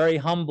modest, very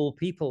humble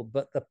people,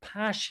 but the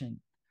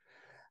passion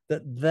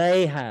that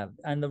they have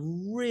and the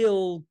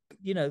real,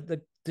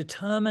 the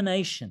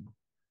determination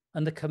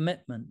and the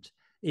commitment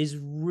is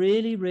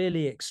really,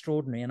 really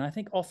extraordinary. And I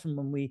think often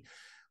when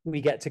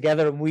we get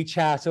together and we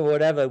chat or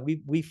whatever,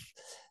 we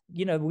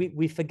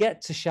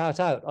forget to shout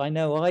out. I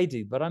know I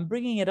do, but I'm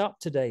bringing it up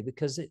today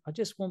because I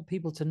just want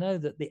people to know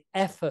that the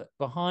effort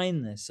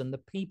behind this and the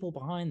people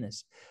behind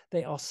this,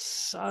 they are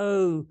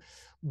so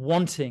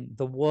wanting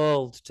the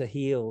world to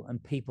heal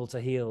and people to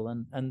heal,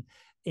 and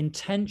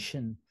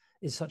intention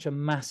is such a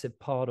massive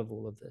part of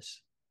all of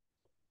this.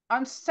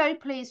 I'm so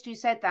pleased you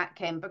said that,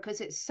 Kim, because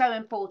it's so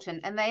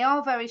important. And they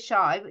are very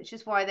shy, which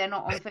is why they're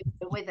not on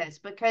video with us,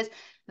 because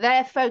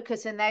their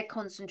focus and their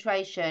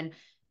concentration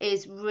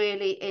is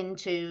really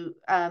into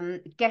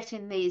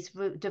getting these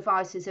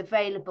devices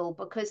available,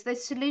 because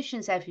there's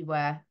solutions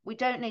everywhere. We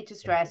don't need to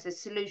stress,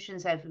 there's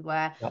solutions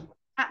everywhere. Yep.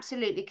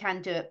 Absolutely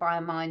can do it by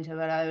a mind of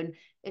our own.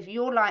 If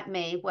you're like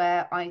me,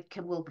 where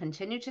will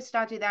continue to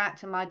study that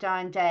to my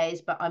dying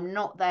days, but I'm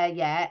not there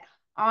yet,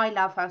 I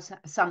love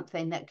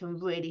something that can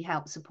really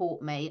help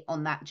support me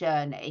on that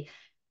journey.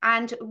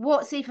 And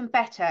what's even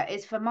better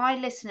is for my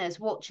listeners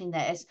watching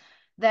this,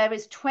 there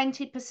is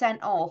 20%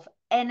 off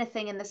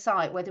anything in the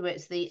site, whether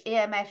it's the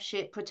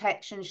EMF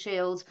protection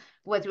shields,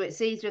 whether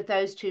it's either of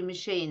those two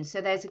machines.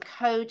 So there's a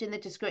code in the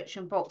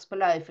description box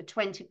below for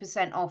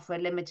 20% off for a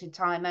limited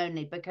time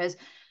only, because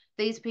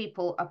these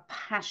people are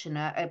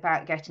passionate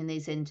about getting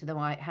these into the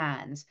right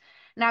hands.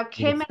 Now,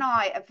 Kim and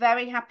I are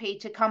very happy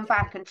to come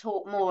back and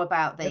talk more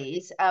about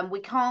these. We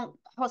can't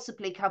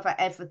possibly cover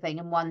everything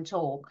in one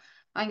talk.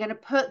 I'm going to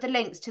put the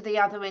links to the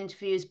other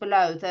interviews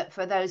below, that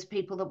for those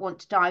people that want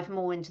to dive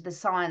more into the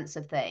science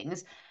of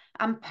things.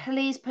 And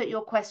please put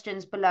your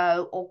questions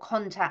below or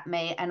contact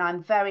me, and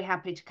I'm very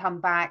happy to come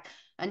back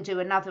and do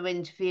another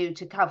interview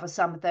to cover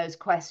some of those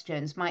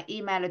questions. My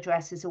email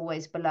address is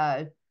always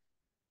below.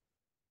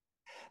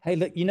 Hey,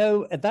 look, you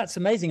know, that's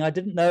amazing. I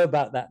didn't know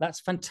about that. That's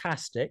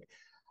fantastic.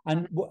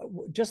 And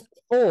just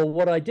before,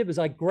 what I did was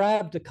I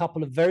grabbed a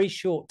couple of very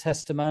short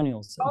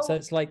testimonials. And so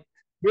it's like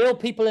real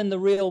people in the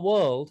real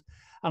world.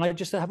 And I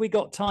just said, have we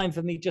got time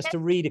for me just to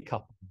read a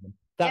couple of them?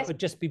 That would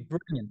just be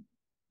brilliant.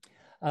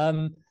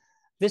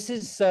 This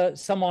is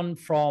someone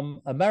from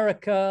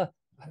America.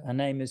 Her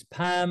name is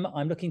Pam.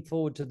 I'm looking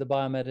forward to the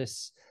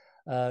Biomedis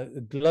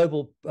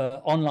global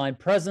online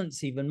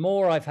presence even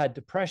more. I've had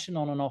depression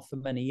on and off for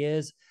many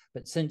years,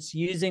 but since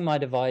using my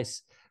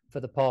device for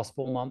the past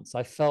 4 months,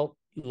 I felt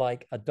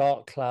like a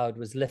dark cloud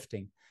was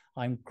lifting.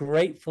 I'm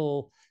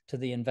grateful to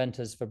the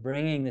inventors for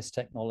bringing this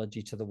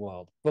technology to the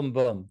world. Boom,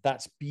 boom.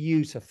 That's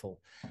beautiful.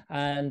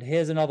 And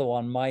here's another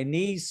one. My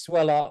knees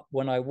swell up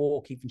when I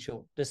walk even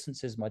short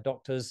distances. My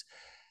doctors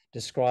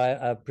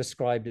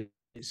prescribed,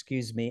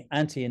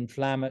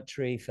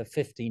 anti-inflammatory for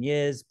 15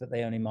 years, but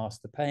they only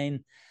mask the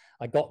pain.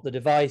 I got the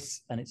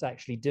device and it's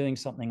actually doing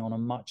something on a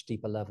much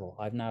deeper level.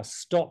 I've now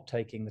stopped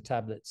taking the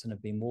tablets and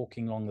have been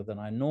walking longer than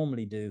I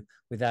normally do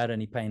without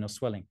any pain or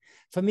swelling.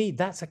 For me,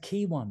 that's a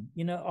key one.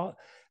 You know,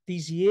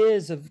 these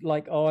years of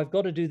like, oh, I've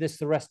got to do this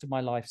the rest of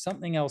my life.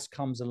 Something else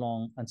comes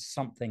along and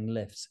something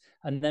lifts.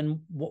 And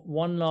then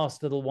one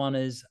last little one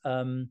is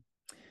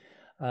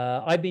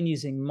I've been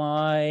using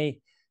my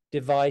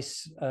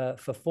device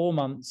for 4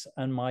 months,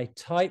 and my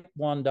type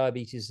 1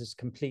 diabetes is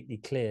completely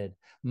cleared,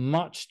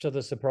 much to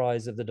the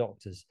surprise of the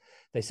doctors.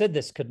 They said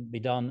this couldn't be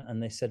done,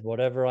 and they said,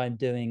 whatever I'm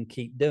doing,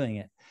 keep doing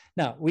it.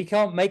 Now, we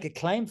can't make a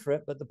claim for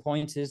it, but the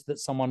point is that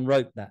someone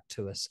wrote that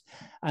to us.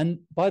 And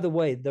by the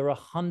way, there are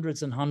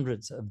hundreds and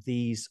hundreds of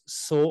these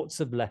sorts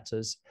of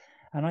letters.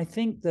 And I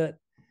think that,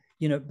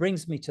 you know, it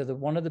brings me to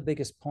one of the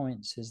biggest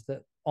points is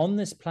that on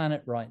this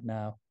planet right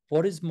now,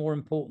 what is more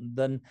important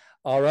than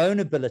our own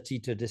ability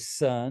to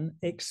discern,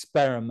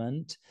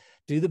 experiment,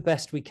 do the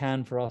best we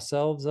can for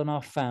ourselves and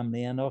our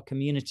family and our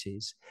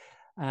communities?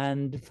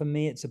 And for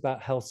me, it's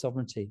about health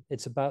sovereignty.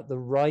 It's about the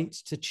right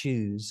to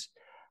choose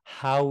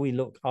how we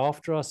look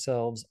after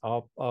ourselves,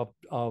 our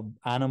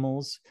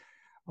animals,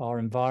 our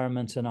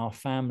environment, and our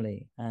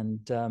family.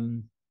 And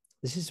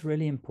this is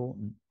really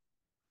important.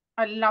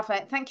 I love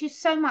it. Thank you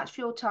so much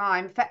for your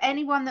time. For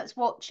anyone that's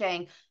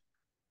watching,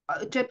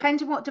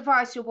 depending on what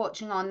device you're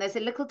watching on, there's a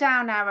little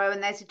down arrow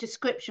and there's a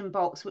description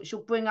box which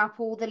will bring up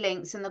all the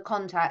links and the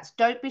contacts.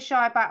 Don't be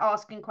shy about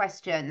asking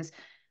questions.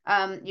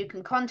 You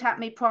can contact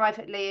me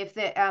privately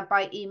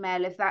by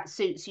email if that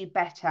suits you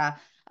better.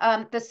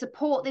 The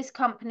support this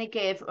company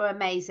give are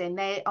amazing.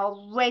 They are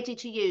ready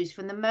to use.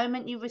 From the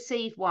moment you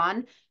receive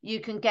one, you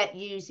can get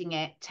using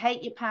it.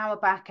 Take your power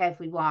back,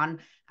 everyone.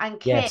 And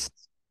Kim,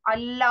 I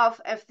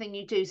love everything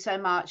you do so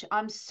much.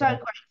 I'm so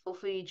grateful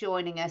for you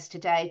joining us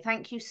today.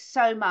 Thank you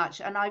so much.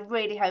 And I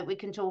really hope we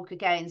can talk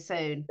again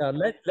soon.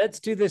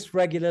 Let's do this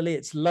regularly.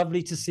 It's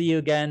lovely to see you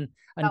again.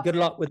 And good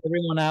luck with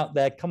everyone out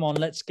there. Come on,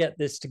 let's get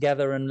this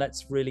together and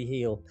let's really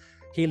heal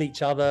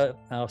each other,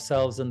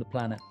 ourselves, and the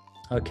planet.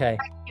 Okay.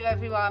 Thank you,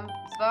 everyone.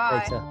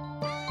 Bye. Later.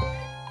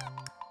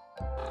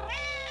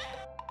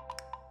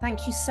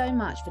 Thank you so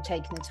much for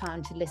taking the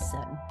time to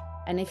listen.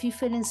 And if you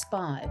feel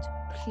inspired,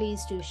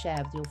 please do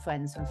share with your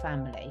friends and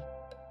family.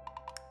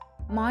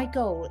 My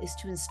goal is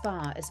to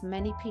inspire as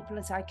many people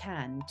as I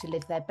can to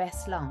live their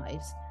best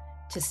lives,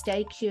 to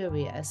stay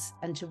curious,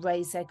 and to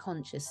raise their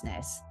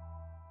consciousness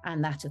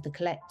and that of the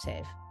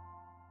collective.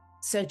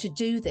 So to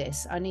do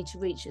this, I need to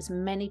reach as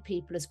many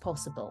people as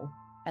possible,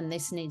 and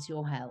this needs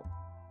your help.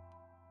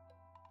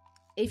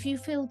 If you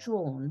feel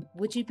drawn,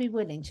 would you be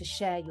willing to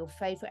share your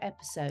favourite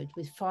episode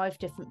with 5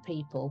 different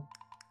people?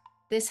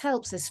 This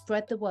helps us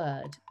spread the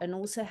word and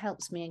also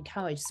helps me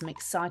encourage some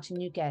exciting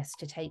new guests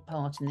to take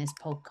part in this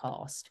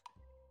podcast.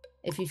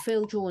 If you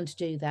feel drawn to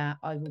do that,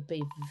 I will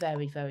be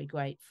very, very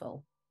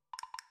grateful.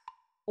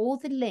 All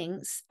the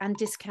links and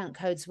discount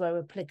codes where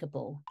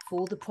applicable for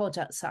all the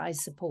products that I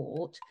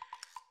support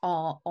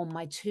are on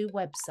my two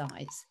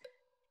websites,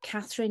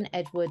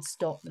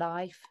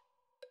 CatherineEdwards.life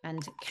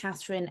and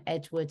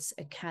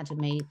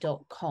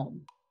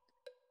CatherineEdwardsAcademy.com.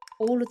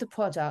 All of the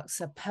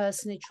products are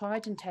personally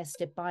tried and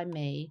tested by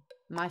me,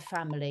 my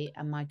family,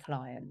 and my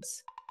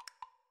clients.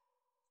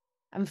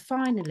 And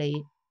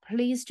finally,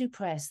 please do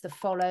press the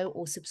follow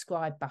or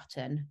subscribe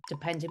button,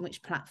 depending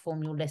which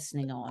platform you're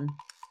listening on.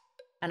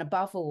 And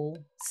above all,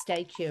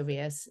 stay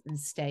curious and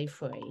stay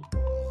free.